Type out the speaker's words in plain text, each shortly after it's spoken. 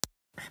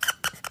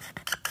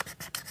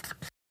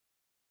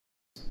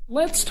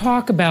Let's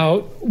talk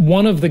about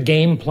one of the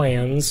game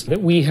plans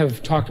that we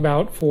have talked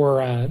about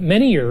for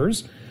many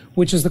years,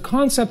 which is the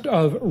concept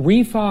of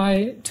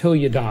refi till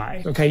you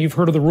die. Okay, you've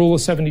heard of the rule of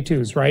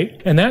 72s,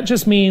 right? And that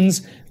just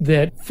means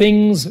that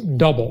things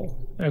double,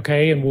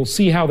 okay? And we'll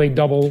see how they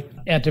double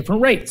at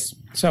different rates.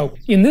 So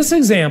in this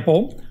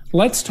example,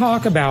 let's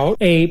talk about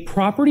a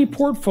property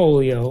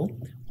portfolio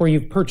where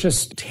you've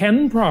purchased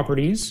 10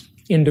 properties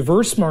in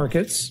diverse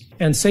markets,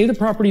 and say the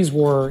properties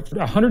were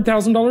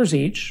 $100,000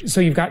 each.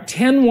 So you've got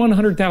 10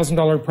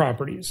 $100,000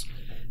 properties.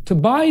 To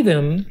buy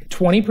them,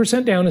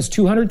 20% down is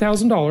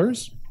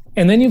 $200,000.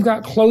 And then you've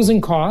got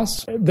closing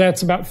costs.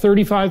 That's about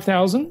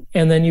 $35,000.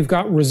 And then you've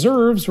got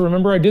reserves.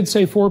 Remember, I did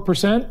say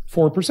 4%.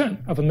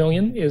 4% of $1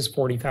 million is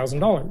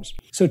 $40,000.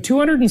 So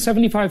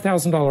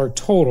 $275,000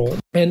 total.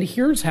 And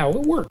here's how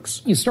it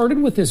works. You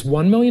started with this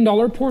 $1 million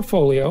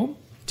portfolio,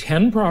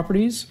 10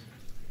 properties,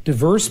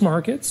 diverse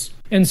markets.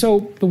 And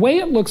so the way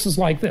it looks is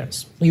like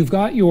this. You've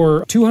got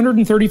your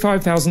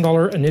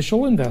 $235,000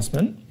 initial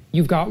investment.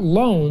 You've got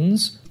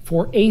loans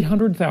for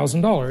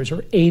 $800,000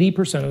 or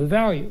 80% of the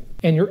value.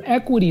 And your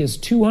equity is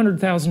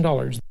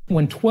 $200,000.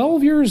 When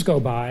 12 years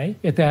go by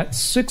at that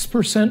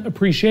 6%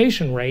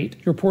 appreciation rate,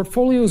 your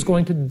portfolio is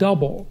going to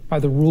double by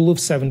the rule of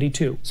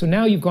 72. So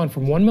now you've gone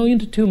from 1 million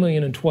to 2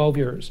 million in 12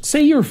 years.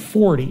 Say you're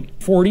 40.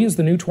 40 is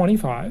the new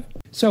 25.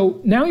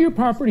 So now your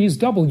property is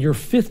doubled. You're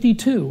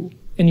 52.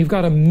 And you've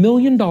got $1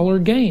 million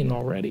gain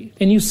already.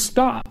 And you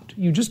stopped.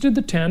 You just did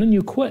the 10 and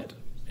you quit.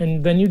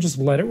 And then you just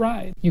let it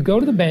ride. You go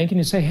to the bank and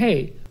you say,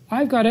 hey,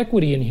 I've got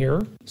equity in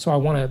here, so I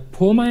want to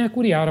pull my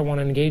equity out. I want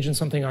to engage in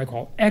something I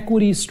call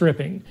equity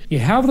stripping. You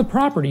have the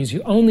properties,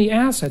 you own the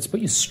assets,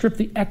 but you strip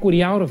the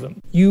equity out of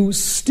them. You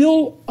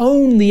still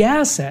own the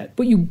asset,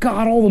 but you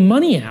got all the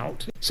money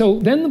out. So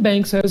then the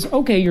bank says,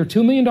 okay, your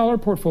 $2 million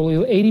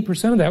portfolio,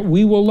 80% of that,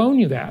 we will loan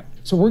you that.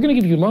 So we're going to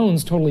give you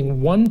loans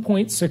totaling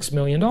 $1.6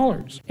 million.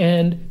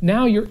 And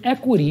now your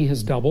equity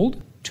has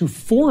doubled to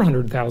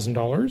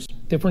 $400,000,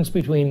 difference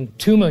between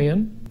 $2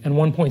 million and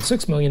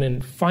 $1.6 million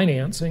in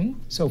financing,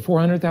 so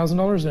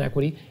 $400,000 in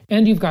equity,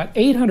 and you've got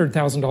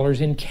 $800,000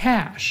 in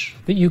cash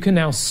that you can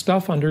now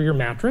stuff under your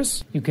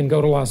mattress. You can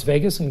go to Las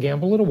Vegas and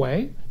gamble it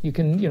away. You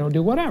can,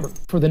 do whatever.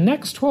 For the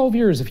next 12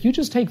 years, if you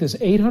just take this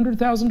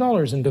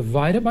 $800,000 and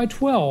divide it by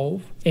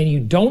 12, and you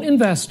don't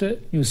invest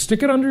it, you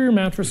stick it under your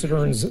mattress, it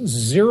earns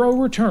zero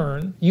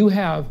return, you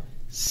have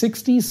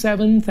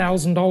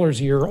 $67,000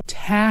 a year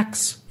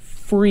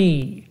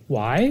tax-free.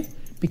 Why?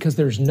 Because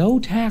there's no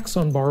tax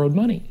on borrowed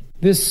money.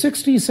 This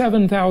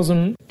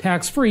 $67,000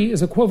 tax-free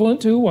is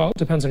equivalent to, well, it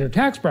depends on your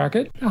tax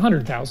bracket,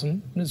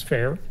 $100,000 is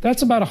fair.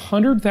 That's about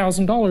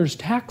 $100,000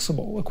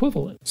 taxable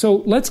equivalent.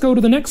 So let's go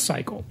to the next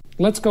cycle.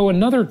 Let's go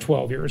another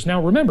 12 years.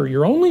 Now remember,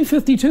 you're only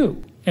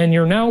 52, and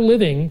you're now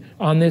living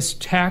on this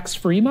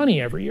tax-free money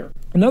every year.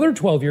 Another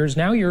 12 years,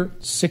 now you're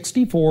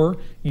 64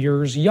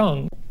 years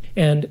young.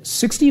 And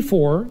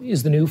 64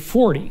 is the new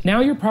 40. Now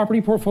your property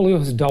portfolio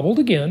has doubled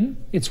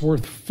again. It's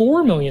worth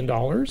 $4 million.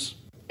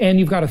 And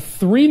you've got a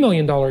 $3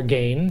 million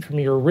gain from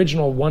your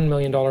original $1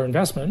 million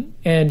investment.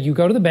 And you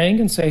go to the bank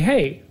and say,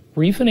 hey,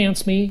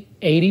 refinance me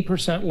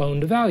 80% loan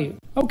to value.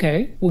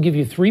 Okay, we'll give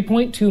you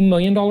 $3.2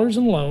 million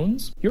in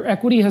loans. Your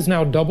equity has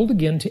now doubled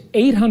again to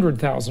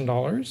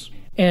 $800,000.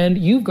 And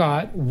you've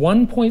got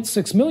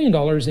 $1.6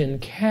 million in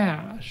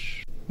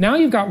cash. Now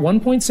you've got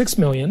 $1.6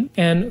 million.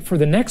 And for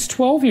the next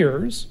 12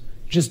 years,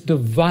 just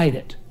divide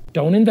it.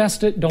 Don't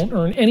invest it. Don't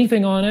earn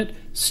anything on it.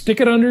 Stick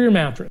it under your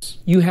mattress.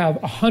 You have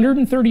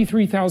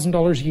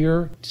 $133,000 a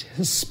year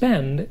to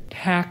spend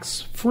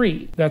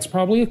tax-free. That's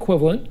probably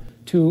equivalent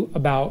to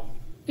about,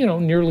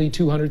 nearly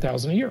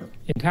 $200,000 a year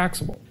in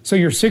taxable. So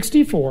you're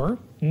 64.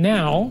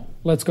 Now,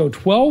 let's go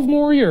 12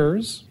 more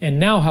years. And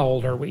now how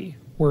old are we?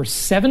 We're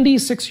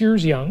 76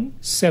 years young.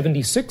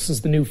 76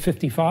 is the new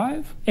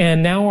 55.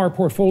 And now our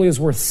portfolio is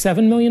worth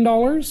 $7 million.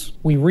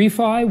 We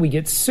refi, we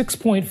get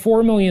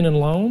 $6.4 million in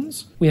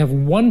loans. We have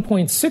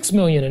 $1.6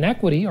 million in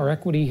equity. Our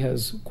equity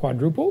has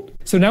quadrupled.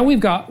 So now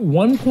we've got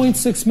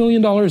 $1.6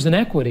 million in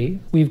equity.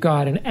 We've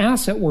got an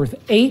asset worth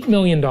 $8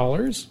 million, a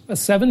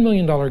 $7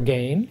 million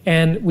gain.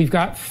 And we've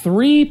got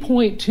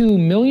 $3.2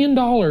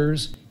 million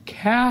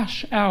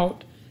cash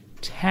out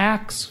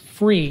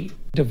tax-free.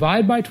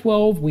 Divide by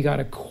 12, we got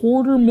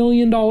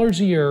 $250,000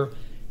 a year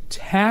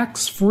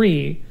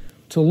tax-free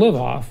to live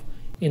off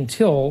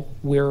until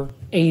we're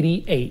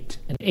 88.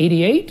 And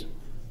 88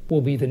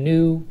 will be the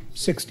new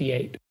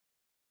 68.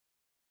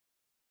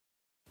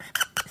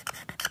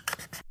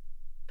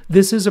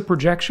 This is a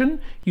projection.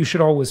 You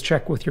should always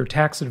check with your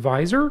tax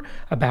advisor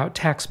about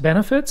tax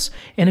benefits.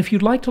 And if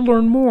you'd like to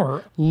learn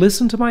more,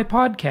 listen to my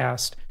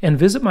podcast and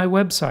visit my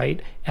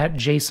website at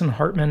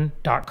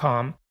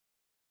jasonhartman.com.